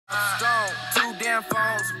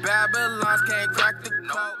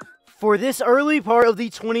For this early part of the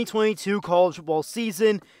 2022 college football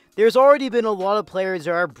season, there's already been a lot of players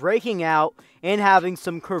that are breaking out and having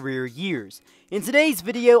some career years. In today's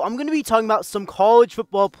video, I'm going to be talking about some college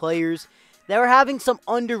football players that are having some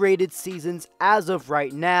underrated seasons as of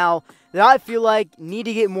right now that I feel like need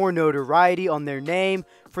to get more notoriety on their name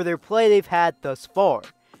for their play they've had thus far.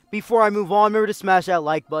 Before I move on, remember to smash that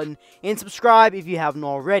like button and subscribe if you haven't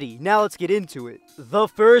already. Now let's get into it. The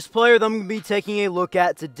first player that I'm going to be taking a look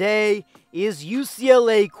at today is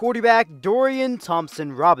UCLA quarterback Dorian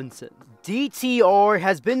Thompson-Robinson. DTR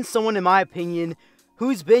has been someone, in my opinion,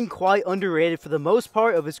 who's been quite underrated for the most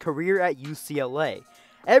part of his career at UCLA.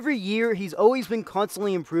 Every year, he's always been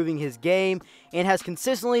constantly improving his game and has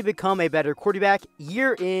consistently become a better quarterback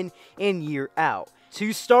year in and year out.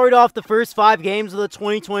 To start off the first 5 games of the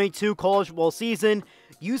 2022 college football season,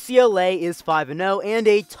 UCLA is 5-0 and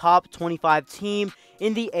a top 25 team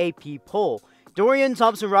in the AP poll. Dorian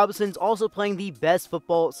Thompson-Robinson is also playing the best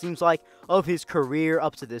football, it seems like, of his career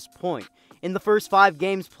up to this point. In the first 5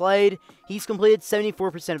 games played, he's completed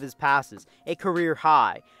 74% of his passes, a career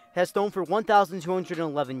high. Has thrown for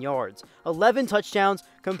 1,211 yards, 11 touchdowns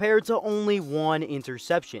compared to only 1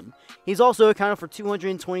 interception. He's also accounted for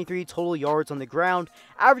 223 total yards on the ground,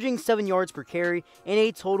 averaging 7 yards per carry, and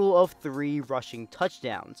a total of 3 rushing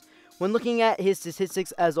touchdowns. When looking at his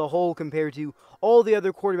statistics as a whole compared to all the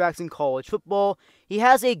other quarterbacks in college football, he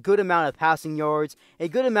has a good amount of passing yards, a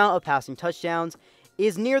good amount of passing touchdowns,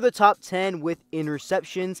 is near the top 10 with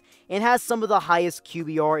interceptions, and has some of the highest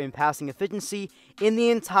QBR in passing efficiency in the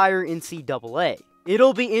entire NCAA.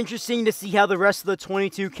 It'll be interesting to see how the rest of the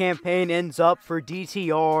 22 campaign ends up for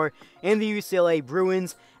DTR and the UCLA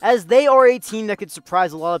Bruins, as they are a team that could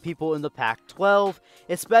surprise a lot of people in the Pac-12,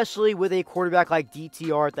 especially with a quarterback like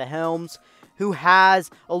DTR at the helms, who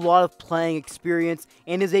has a lot of playing experience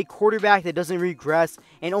and is a quarterback that doesn't regress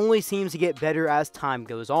and only seems to get better as time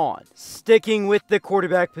goes on. Sticking with the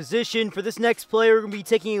quarterback position, for this next player, we're going to be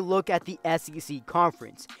taking a look at the SEC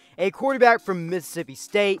Conference. A quarterback from Mississippi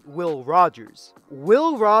State, Will Rogers.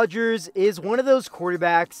 Will Rogers is one of those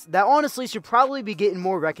quarterbacks that honestly should probably be getting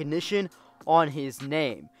more recognition on his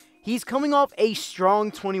name. He's coming off a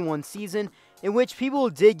strong 21 season in which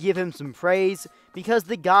people did give him some praise because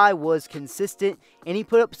the guy was consistent and he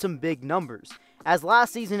put up some big numbers. As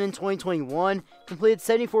last season in 2021, completed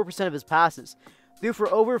 74% of his passes, threw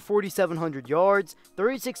for over 4,700 yards,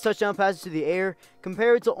 36 touchdown passes to the air,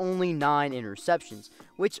 compared to only 9 interceptions,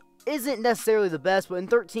 which isn't necessarily the best, but in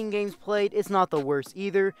 13 games played, it's not the worst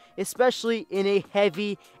either, especially in a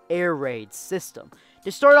heavy air raid system.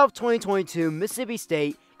 To start off 2022, Mississippi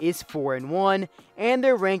State is 4-1, and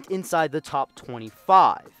they're ranked inside the top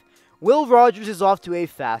 25. Will Rogers is off to a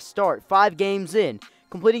fast start, 5 games in,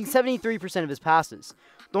 completing 73% of his passes,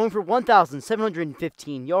 throwing for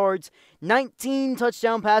 1,715 yards, 19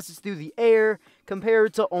 touchdown passes through the air,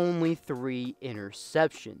 compared to only 3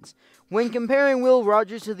 interceptions. When comparing Will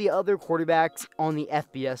Rogers to the other quarterbacks on the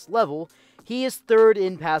FBS level, he is 3rd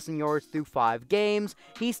in passing yards through 5 games,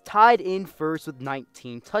 he's tied in first with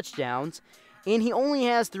 19 touchdowns, and he only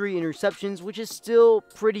has 3 interceptions, which is still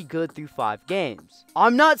pretty good through 5 games.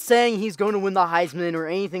 I'm not saying he's going to win the Heisman or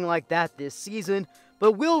anything like that this season,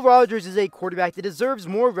 but Will Rogers is a quarterback that deserves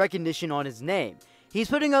more recognition on his name. He's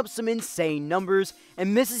putting up some insane numbers,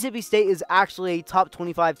 and Mississippi State is actually a top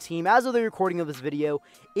 25 team as of the recording of this video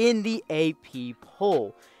in the AP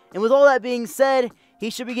poll. And with all that being said, he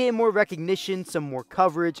should be getting more recognition, some more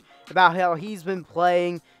coverage about how he's been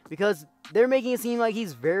playing, because they're making it seem like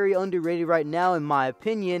he's very underrated right now, in my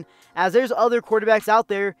opinion, as there's other quarterbacks out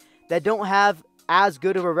there that don't have as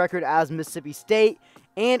good of a record as Mississippi State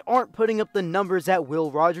and aren't putting up the numbers that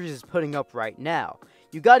Will Rogers is putting up right now.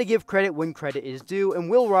 You got to give credit when credit is due, and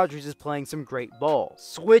Will Rogers is playing some great ball.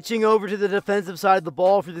 Switching over to the defensive side of the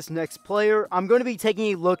ball for this next player, I'm going to be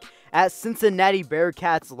taking a look at Cincinnati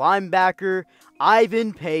Bearcats linebacker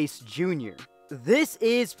Ivan Pace Jr. This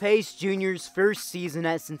is Pace Jr.'s first season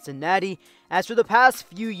at Cincinnati, as for the past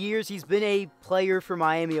few years he's been a player for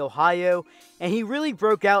Miami, Ohio, and he really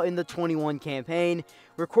broke out in the 21 campaign,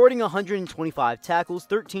 recording 125 tackles,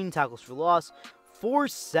 13 tackles for loss, 4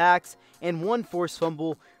 sacks, and 1 forced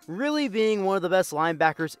fumble, really being one of the best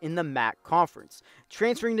linebackers in the MAC conference.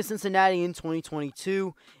 Transferring to Cincinnati in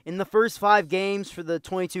 2022, in the first 5 games for the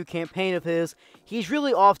 22 campaign of his, he's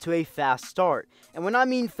really off to a fast start. And when I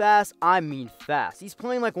mean fast, I mean fast. He's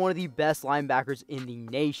playing like one of the best linebackers in the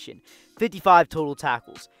nation. 55 total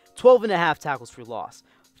tackles, 12.5 tackles for loss,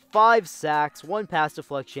 5 sacks, 1 pass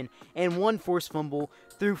deflection, and 1 forced fumble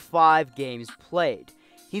through 5 games played.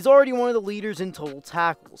 He's already one of the leaders in total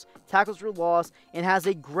tackles, tackles for loss, and has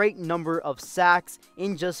a great number of sacks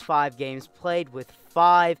in just 5 games played, with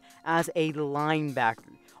 5 as a linebacker.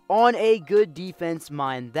 On a good defense,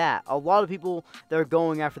 mind that. A lot of people that are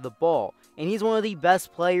going after the ball. And he's one of the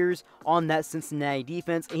best players on that Cincinnati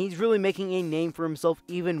defense. And he's really making a name for himself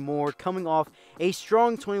even more, coming off a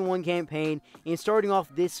strong 21 campaign and starting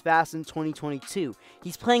off this fast in 2022.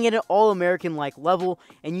 He's playing at an All-American-like level,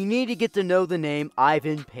 and you need to get to know the name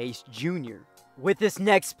Ivan Pace Jr. With this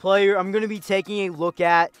next player, I'm going to be taking a look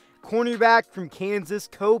at cornerback from Kansas,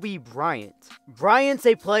 Coby Bryant. Bryant's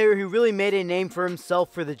a player who really made a name for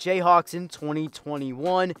himself for the Jayhawks in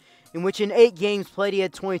 2021, in which in 8 games played he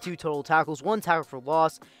had 22 total tackles, 1 tackle for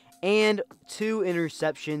loss, and 2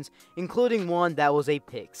 interceptions, including one that was a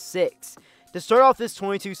pick 6. To start off this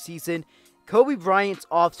 22 season, Coby Bryant's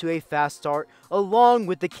off to a fast start, along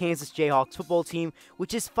with the Kansas Jayhawks football team,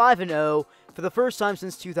 which is 5-0 for the first time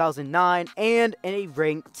since 2009, and a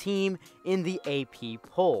ranked team in the AP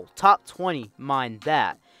poll. Top 20, mind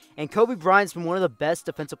that. And Coby Bryant's been one of the best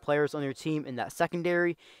defensive players on their team in that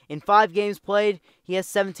secondary. In 5 games played, he has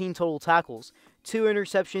 17 total tackles, 2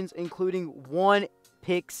 interceptions, including 1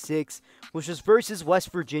 pick 6, which was versus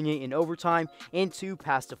West Virginia in overtime, and 2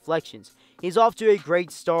 pass deflections. He's off to a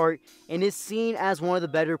great start and is seen as one of the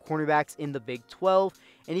better cornerbacks in the Big 12.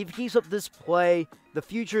 And if he keeps up this play, the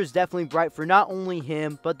future is definitely bright for not only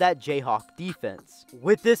him, but that Jayhawk defense.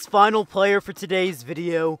 With this final player for today's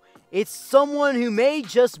video, it's someone who may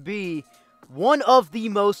just be one of the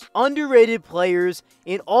most underrated players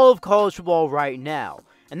in all of college football right now.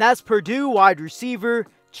 And that's Purdue wide receiver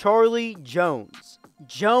Charlie Jones.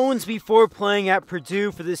 Jones, before playing at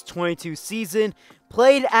Purdue for this 22 season,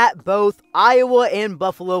 played at both Iowa and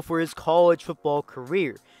Buffalo for his college football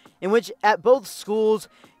career, in which at both schools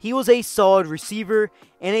he was a solid receiver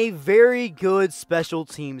and a very good special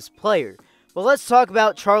teams player. But let's talk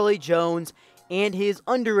about Charlie Jones and his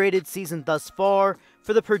underrated season thus far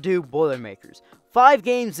for the Purdue Boilermakers. 5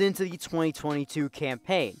 games into the 2022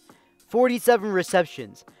 campaign, 47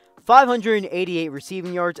 receptions, 588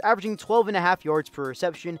 receiving yards, averaging 12.5 yards per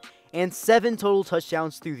reception, and 7 total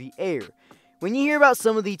touchdowns through the air. When you hear about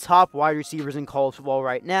some of the top wide receivers in college football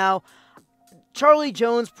right now, Charlie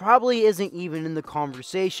Jones probably isn't even in the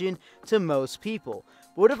conversation to most people.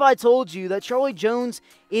 But what if I told you that Charlie Jones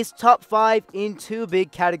is top 5 in 2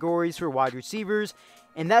 big categories for wide receivers,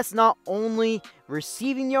 and that's not only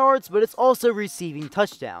receiving yards, but it's also receiving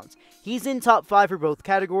touchdowns. He's in top 5 for both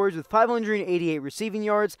categories with 588 receiving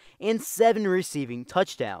yards and 7 receiving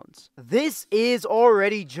touchdowns. This is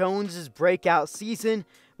already Jones' breakout season,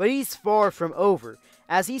 but he's far from over,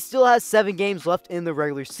 as he still has 7 games left in the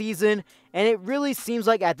regular season, and it really seems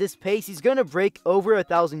like at this pace he's going to break over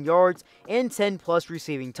 1,000 yards and 10 plus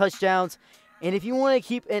receiving touchdowns. And if you want to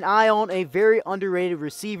keep an eye on a very underrated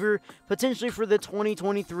receiver, potentially for the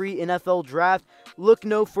 2023 NFL Draft, look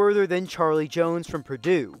no further than Charlie Jones from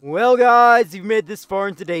Purdue. Well guys, if you've made this far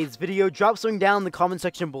in today's video, drop something down in the comment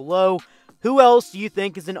section below. Who else do you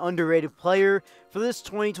think is an underrated player for this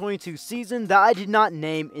 2022 season that I did not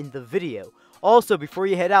name in the video? Also, before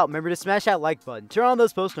you head out, remember to smash that like button, turn on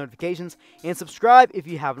those post notifications, and subscribe if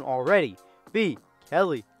you haven't already. B.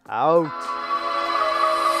 Kelly, out.